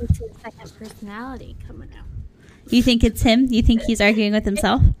think it's his second personality coming out. You think it's him? You think he's arguing with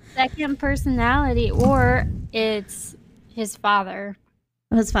himself? Second personality, or it's his father.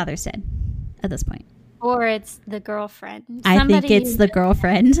 Well, his father said at this point. Or it's the girlfriend. I think it's the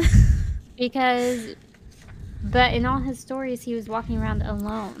girlfriend. But in all his stories, he was walking around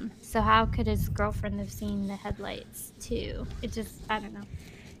alone. So how could his girlfriend have seen the headlights too? It just, I don't know.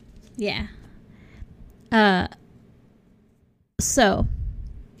 Yeah. So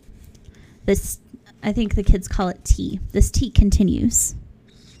this, I think the kids call it tea. This tea continues.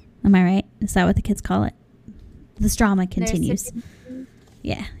 Am I right? Is that what the kids call it? This drama continues.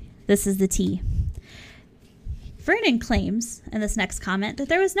 Yeah. This is the tea. Vernon claims in this next comment that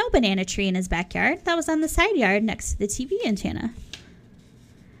there was no banana tree in his backyard. That was on the side yard next to the TV antenna.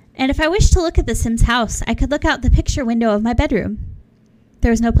 And if I wished to look at the Sims house, I could look out the picture window of my bedroom. There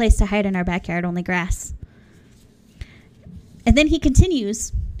was no place to hide in our backyard, only grass. And then he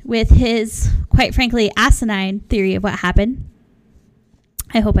continues with his, quite frankly, asinine theory of what happened.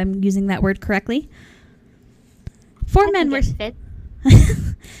 I hope I'm using that word correctly. Four men were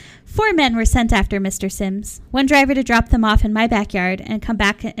sent after Mr. Sims. One driver to drop them off in my backyard and come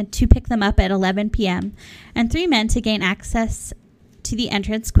back to pick them up at 11 p.m. And 3 men to gain access to the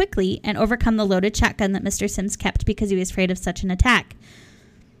entrance quickly and overcome the loaded shotgun that Mr. Sims kept because he was afraid of such an attack.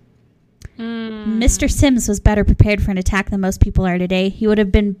 Mr. Sims was better prepared for an attack than most people are today. He would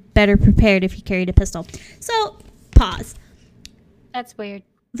have been better prepared if he carried a pistol. So, pause. That's weird.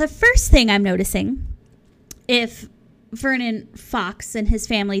 The first thing I'm noticing, if Vernon Fox and his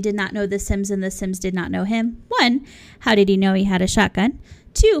family did not know the Sims and the Sims did not know him, 1, how did he know he had a shotgun?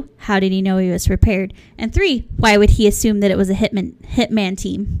 2, how did he know he was prepared? And 3, why would he assume that it was a hitman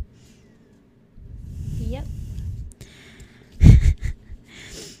team? Yep.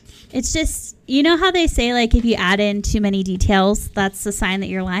 It's just, you know how they say, like, if you add in too many details, that's a sign that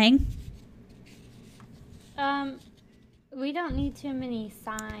you're lying? We don't need too many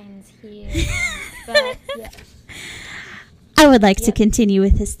signs here. But, yeah. I would like to continue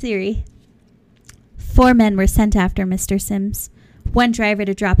with his theory. 4 men were sent after Mr. Sims. 1 driver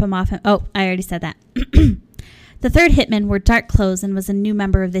to drop him off. Oh, I already said that. The 3rd hitman wore dark clothes and was a new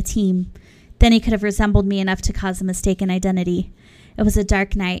member of the team. Then he could have resembled me enough to cause a mistaken identity. It was a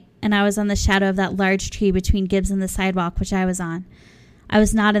dark night, and I was on the shadow of that large tree between Gibbs and the sidewalk, which I was on. I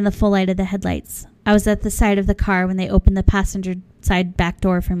was not in the full light of the headlights. I was at the side of the car when they opened the passenger side back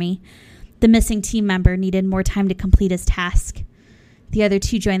door for me. The missing team member needed more time to complete his task. The other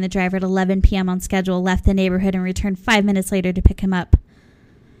 2 joined the driver at 11 p.m. on schedule, left the neighborhood, and returned 5 minutes later to pick him up.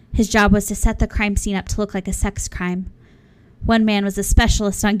 His job was to set the crime scene up to look like a sex crime. 1 man was a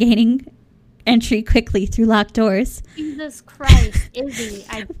specialist on gaining entry quickly through locked doors. Jesus Christ, Izzy,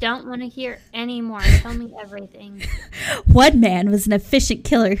 I don't want to hear any more. Tell me everything. 1 man was an efficient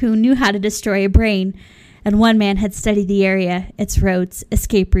killer who knew how to destroy a brain and one man had studied the area, its roads,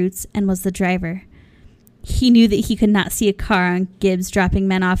 escape routes, and was the driver. He knew that he could not see a car on Gibbs dropping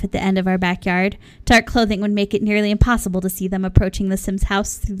men off at the end of our backyard. Dark clothing would make it nearly impossible to see them approaching the Sims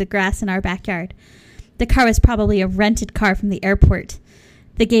house through the grass in our backyard. The car was probably a rented car from the airport.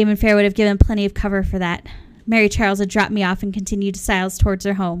 The game and fair would have given plenty of cover for that. Mary Charles had dropped me off and continued Stiles towards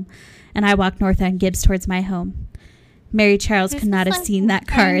her home, and I walked north on Gibbs towards my home. Mary Charles could not have seen that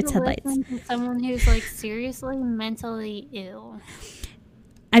car or its headlights. Someone who's seriously mentally ill.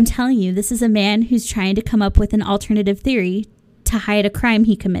 I'm telling you, this is a man who's trying to come up with an alternative theory to hide a crime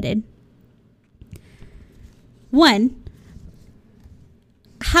he committed. One,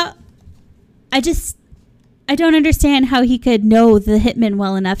 I don't understand how he could know the hitmen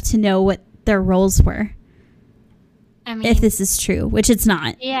well enough to know what their roles were. I mean, if this is true, which it's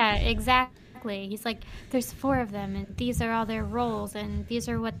not. Yeah, exactly. He's like, there's 4 of them, and these are all their roles, and these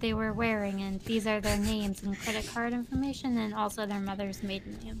are what they were wearing, and these are their names and credit card information, and also their mother's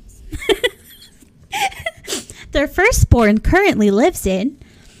maiden names. Their firstborn currently lives in.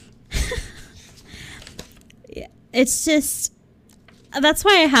 Yeah, it's just, that's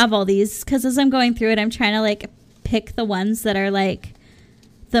why I have all these, because as I'm going through it, I'm trying to pick the ones that are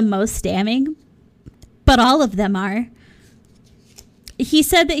the most damning, but all of them are. He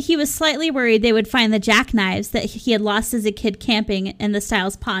said that he was slightly worried they would find the jackknives that he had lost as a kid camping in the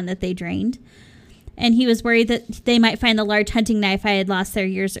Stiles pond that they drained. And he was worried that they might find the large hunting knife I had lost there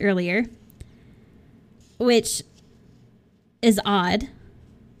years earlier. Which is odd.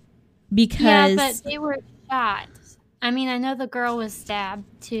 Because... Yeah, but they were shot. I mean, I know the girl was stabbed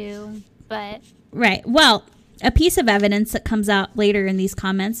too, but... Right. Well, a piece of evidence that comes out later in these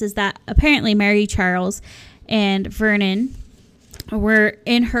comments is that apparently Mary Charles and Vernon were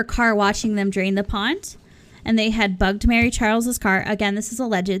in her car watching them drain the pond, and they had bugged Mary Charles's car. Again, this is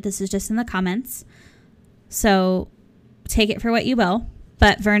alleged. This is just in the comments, so take it for what you will.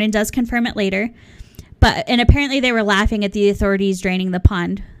 But Vernon does confirm it later. And apparently they were laughing at the authorities draining the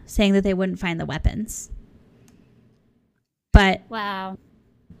pond, saying that they wouldn't find the weapons. But wow,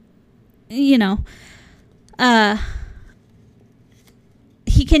 he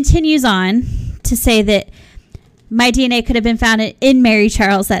continues on to say that my DNA could have been found in Mary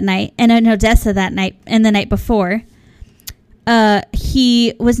Charles that night and in Odessa that night and the night before.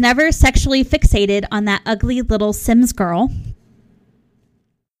 He was never sexually fixated on that ugly little Sims girl.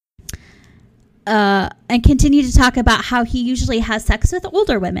 And continued to talk about how he usually has sex with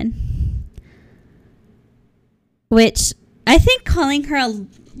older women. Which I think calling her a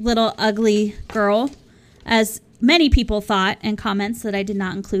little ugly girl, as many people thought in comments that I did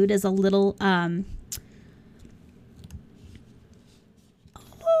not include, as a little...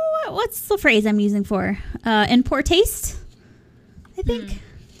 what's the phrase I'm using for? In poor taste, I think.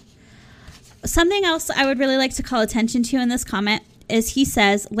 Something else I would really like to call attention to in this comment is he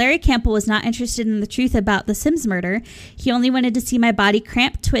says, Larry Campbell was not interested in the truth about the Sims murder. He only wanted to see my body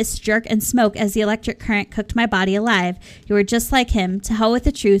cramp, twist, jerk, and smoke as the electric current cooked my body alive. You were just like him. To hell with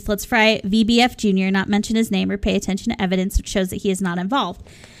the truth. Let's fry VBF Jr., not mention his name or pay attention to evidence which shows that he is not involved.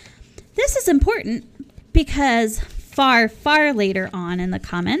 This is important because... far, far later on in the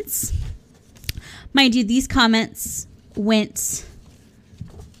comments. Mind you, these comments went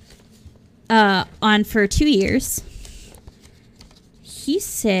on for 2 years. He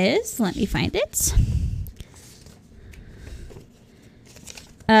says, let me find it.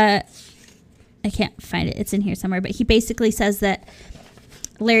 I can't find it. It's in here somewhere. But he basically says that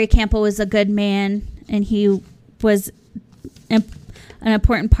Larry Campbell was a good man and he was an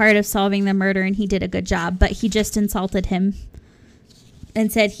important part of solving the murder, and he did a good job, but he just insulted him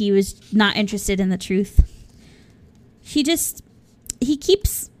and said he was not interested in the truth. He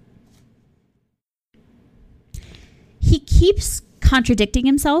keeps contradicting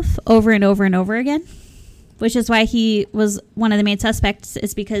himself over and over and over again, which is why he was one of the main suspects,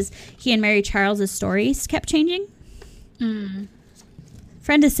 is because he and Mary Charles's stories kept changing.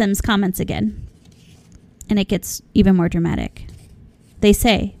 Friend of Sims comments again, and it gets even more dramatic. They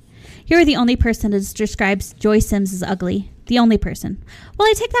say, you're the only person that describes Joy Sims as ugly. The only person. Well,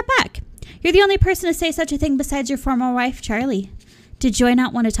 I take that back. You're the only person to say such a thing besides your former wife, Charlie. Did Joy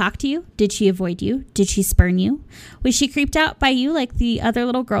not want to talk to you? Did she avoid you? Did she spurn you? Was she creeped out by you like the other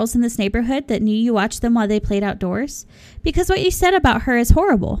little girls in this neighborhood that knew you watched them while they played outdoors? Because what you said about her is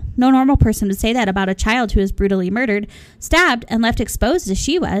horrible. No normal person would say that about a child who was brutally murdered, stabbed, and left exposed as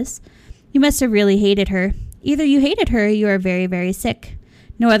she was. You must have really hated her. Either you hated her or you are very, very sick.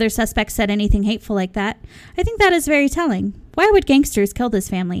 No other suspect said anything hateful like that. I think that is very telling. Why would gangsters kill this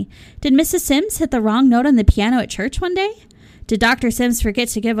family? Did Mrs. Sims hit the wrong note on the piano at church one day? Did Dr. Sims forget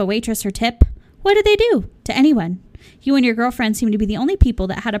to give a waitress her tip? What did they do to anyone? You and your girlfriend seem to be the only people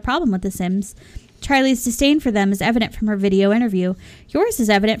that had a problem with The Sims. Charlie's disdain for them is evident from her video interview. Yours is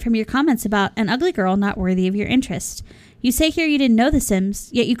evident from your comments about an ugly girl not worthy of your interest. You say here you didn't know The Sims,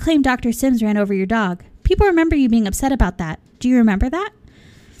 yet you claim Dr. Sims ran over your dog. People remember you being upset about that. Do you remember that?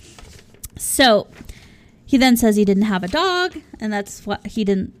 So he then says he didn't have a dog, and that's what he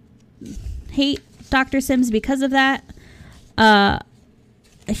didn't hate Dr. Sims because of that.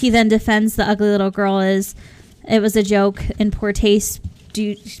 He then defends the ugly little girl as it was a joke in poor taste,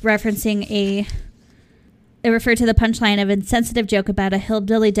 referencing it referred to the punchline of a insensitive joke about a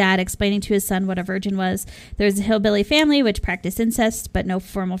hillbilly dad explaining to his son what a virgin was. There was a hillbilly family which practiced incest, but no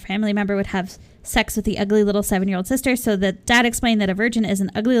formal family member would have sex with the ugly little 7-year-old sister, so the dad explained that a virgin is an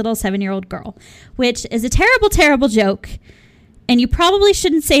ugly little 7-year-old girl, which is a terrible, terrible joke. And you probably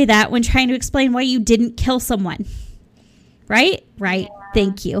shouldn't say that when trying to explain why you didn't kill someone. Right? Right. Yeah.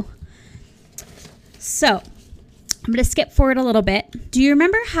 Thank you. So I'm going to skip forward a little bit. Do you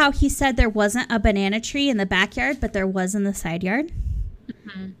remember how he said there wasn't a banana tree in the backyard, but there was in the side yard?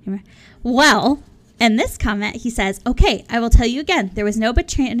 Mm-hmm. Well, in this comment, he says, okay, I will tell you again. There was no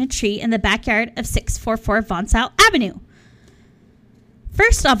banana tree in the backyard of 644 Vonsal Avenue.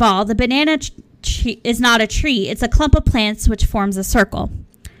 First of all, the banana tree is not a tree. It's a clump of plants which forms a circle.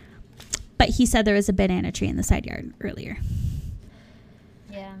 But he said there was a banana tree in the side yard earlier.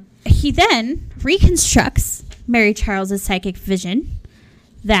 Yeah. He then reconstructs Mary Charles's psychic vision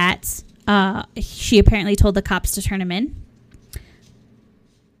that she apparently told the cops to turn him in,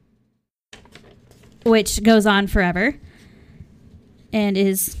 which goes on forever and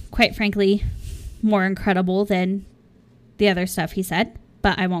is, quite frankly, more incredible than the other stuff he said,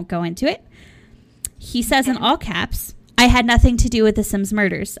 but I won't go into it. He says in all caps, I had nothing to do with the Sims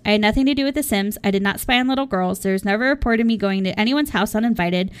murders. I had nothing to do with the Sims. I did not spy on little girls. There was never a report of me going to anyone's house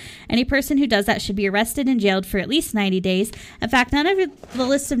uninvited. Any person who does that should be arrested and jailed for at least 90 days. In fact, none of the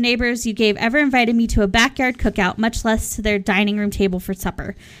list of neighbors you gave ever invited me to a backyard cookout, much less to their dining room table for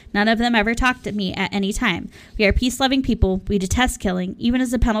supper. None of them ever talked to me at any time. We are peace-loving people. We detest killing, even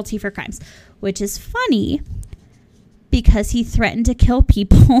as a penalty for crimes. Which is funny because he threatened to kill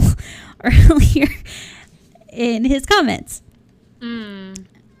people earlier in his comments.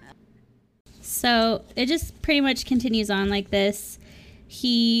 So it just pretty much continues on like this.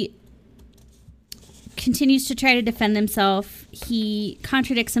 He continues to try to defend himself. He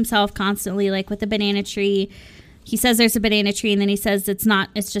contradicts himself constantly, like with the banana tree. He says there's a banana tree, and then he says it's not,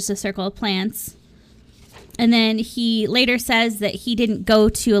 it's just a circle of plants. And then he later says that he didn't go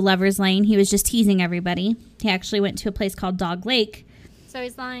to a lover's lane. He was just teasing everybody. He actually went to a place called Dog Lake. So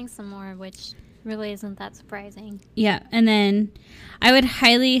he's lying some more, which really isn't that surprising. Yeah. And then I would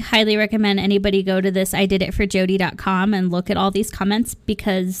highly, highly recommend anybody go to this ididitforjody.com and look at all these comments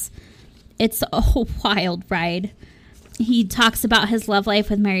because it's a wild ride. He talks about his love life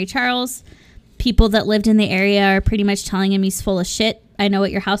with Mary Charles. People that lived in the area are pretty much telling him he's full of shit. I know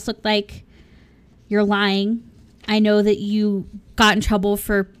what your house looked like. You're lying. I know that you got in trouble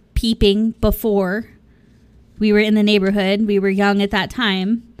for peeping before we were in the neighborhood. We were young at that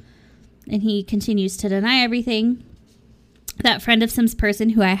time. And he continues to deny everything. That friend of Sim's person,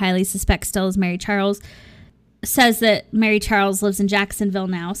 who I highly suspect still is Mary Charles, says that Mary Charles lives in Jacksonville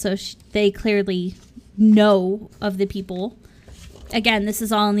now, so they clearly know of the people. Again, this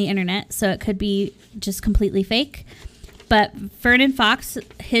is all on the internet, so it could be just completely fake. But Vernon Fox,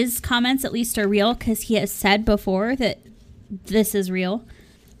 his comments at least are real because he has said before that this is real.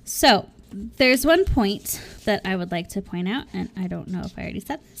 So there's one point that I would like to point out, and I don't know if I already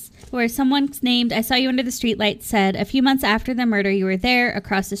said this, where someone's named, I saw you under the streetlight, said, a few months after the murder, you were there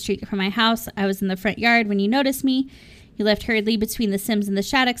across the street from my house. I was in the front yard when you noticed me. You left hurriedly between the Sims and the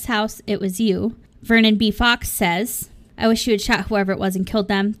Shattuck's house. It was you. Vernon B. Fox says, I wish you had shot whoever it was and killed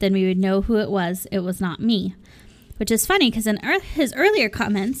them. Then we would know who it was. It was not me. Which is funny because in his earlier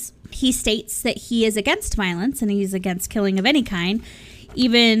comments, he states that he is against violence and he's against killing of any kind,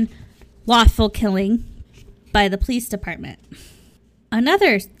 even lawful killing by the police department.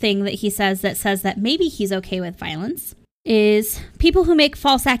 Another thing that he says that maybe he's okay with violence is people who make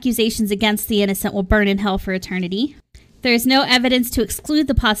false accusations against the innocent will burn in hell for eternity. There is no evidence to exclude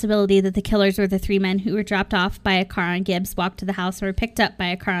the possibility that the killers were the 3 men who were dropped off by a car on Gibbs, walked to the house, and were picked up by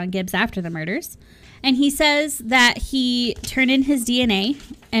a car on Gibbs after the murders. And he says that he turned in his DNA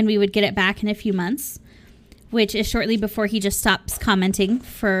and we would get it back in a few months, which is shortly before he just stops commenting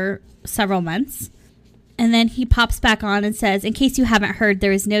for several months. And then he pops back on and says, in case you haven't heard,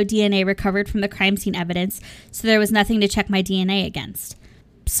 there is no DNA recovered from the crime scene evidence, so there was nothing to check my DNA against.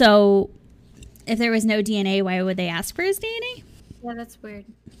 So if there was no DNA, why would they ask for his DNA? Yeah, that's weird.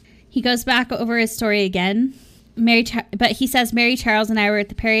 He goes back over his story again. But he says, Mary, Charles, and I were at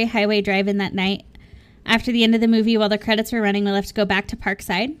the Perry Highway Drive-In that night. After the end of the movie, while the credits were running, we left to go back to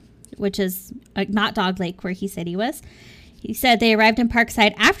Parkside, which is not Dog Lake, where he said he was. He said they arrived in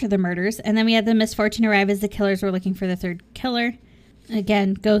Parkside after the murders, and then we had the misfortune arrive as the killers were looking for the third killer.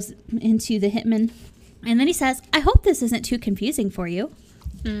 Again, goes into the hitman. And then he says, I hope this isn't too confusing for you.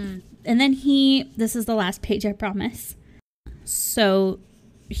 And then this is the last page, I promise. So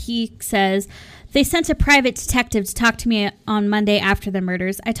he says, they sent a private detective to talk to me on Monday after the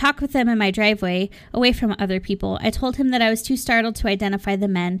murders. I talked with them in my driveway, away from other people. I told him that I was too startled to identify the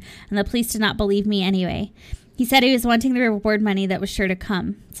men, and the police did not believe me anyway. He said he was wanting the reward money that was sure to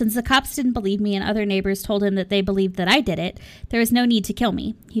come. Since the cops didn't believe me and other neighbors told him that they believed that I did it, there was no need to kill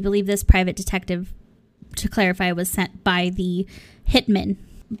me. He believed this private detective, to clarify, was sent by the hitman.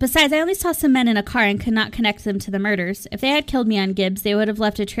 Besides, I only saw some men in a car and could not connect them to the murders. If they had killed me on Gibbs, they would have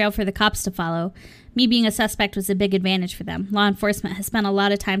left a trail for the cops to follow. Me being a suspect was a big advantage for them. Law enforcement has spent a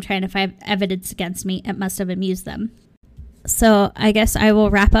lot of time trying to find evidence against me. It must have amused them. So I guess I will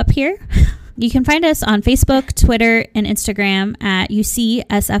wrap up here. You can find us on Facebook, Twitter, and Instagram at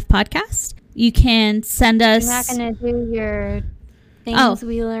UCSF Podcast. You can send us... You're not going to do your things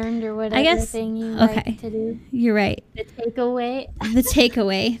we learned or whatever thing you like to do. You're right. The takeaway. The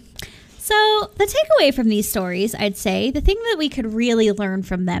takeaway. So the takeaway from these stories, I'd say, the thing that we could really learn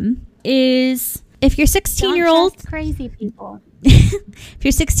from them is if your 16-year-old... Don't trust crazy people. If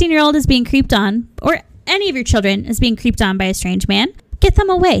your 16-year-old is being creeped on, or any of your children is being creeped on by a strange man, get them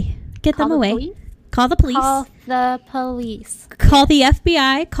away. Get them away. Police? Call the police. Call the police. Call the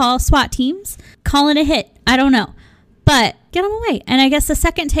FBI. Call SWAT teams. Call in a hit. I don't know. But get them away. And I guess the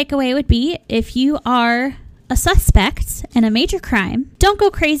second takeaway would be if you are a suspect in a major crime, don't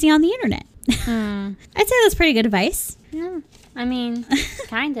go crazy on the internet. I'd say that's pretty good advice. Yeah. I mean,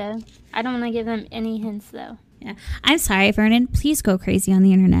 kind of. I don't want to give them any hints, though. Yeah. I'm sorry, Vernon. Please go crazy on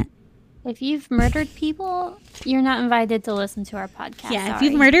the internet. If you've murdered people, you're not invited to listen to our podcast. Yeah, if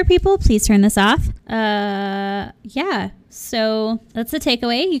you've murdered people, please turn this off. Yeah. So that's the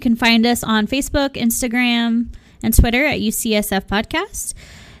takeaway. You can find us on Facebook, Instagram, and Twitter at UCSF Podcast.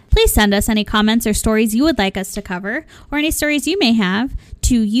 Please send us any comments or stories you would like us to cover, or any stories you may have,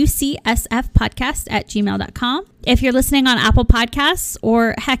 to ucsfpodcast@gmail.com. If you're listening on Apple Podcasts,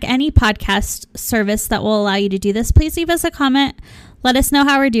 or heck, any podcast service that will allow you to do this, please leave us a comment. Let us know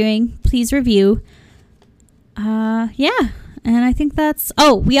how we're doing. Please review. Yeah. And I think that's...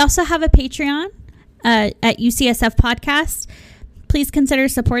 Oh, we also have a Patreon at UCSF Podcast. Please consider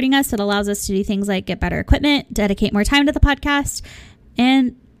supporting us. It allows us to do things like get better equipment, dedicate more time to the podcast,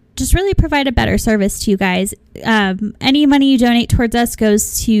 and just really provide a better service to you guys. Any money you donate towards us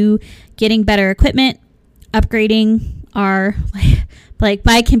goes to getting better equipment, upgrading our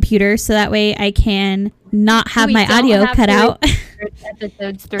my computer, so that way I can not have my audio cut out.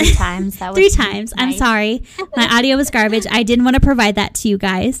 Episodes 3 times. That was 3 times. Nice. I'm sorry. My audio was garbage. I didn't want to provide that to you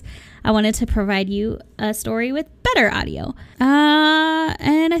guys. I wanted to provide you a story with better audio.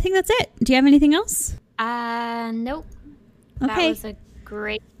 And I think that's it. Do you have anything else? Nope. Okay. That was a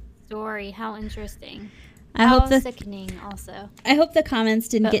great story. How interesting. Sickening also. I hope the comments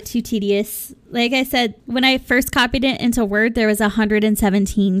didn't get too tedious. Like I said, when I first copied it into Word, there was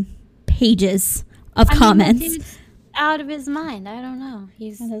 117 pages of comments. Mean, dude's out of his mind. I don't know.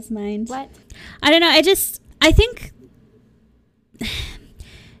 He's out of his mind. What? I don't know. I think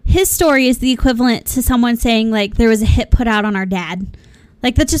his story is the equivalent to someone saying, like, there was a hit put out on our dad.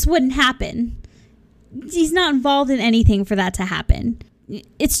 Like, that just wouldn't happen. He's not involved in anything for that to happen.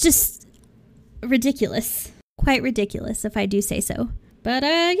 It's just ridiculous. Quite ridiculous, if I do say so. But,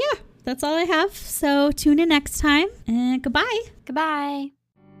 yeah, that's all I have. So tune in next time, and goodbye. Goodbye.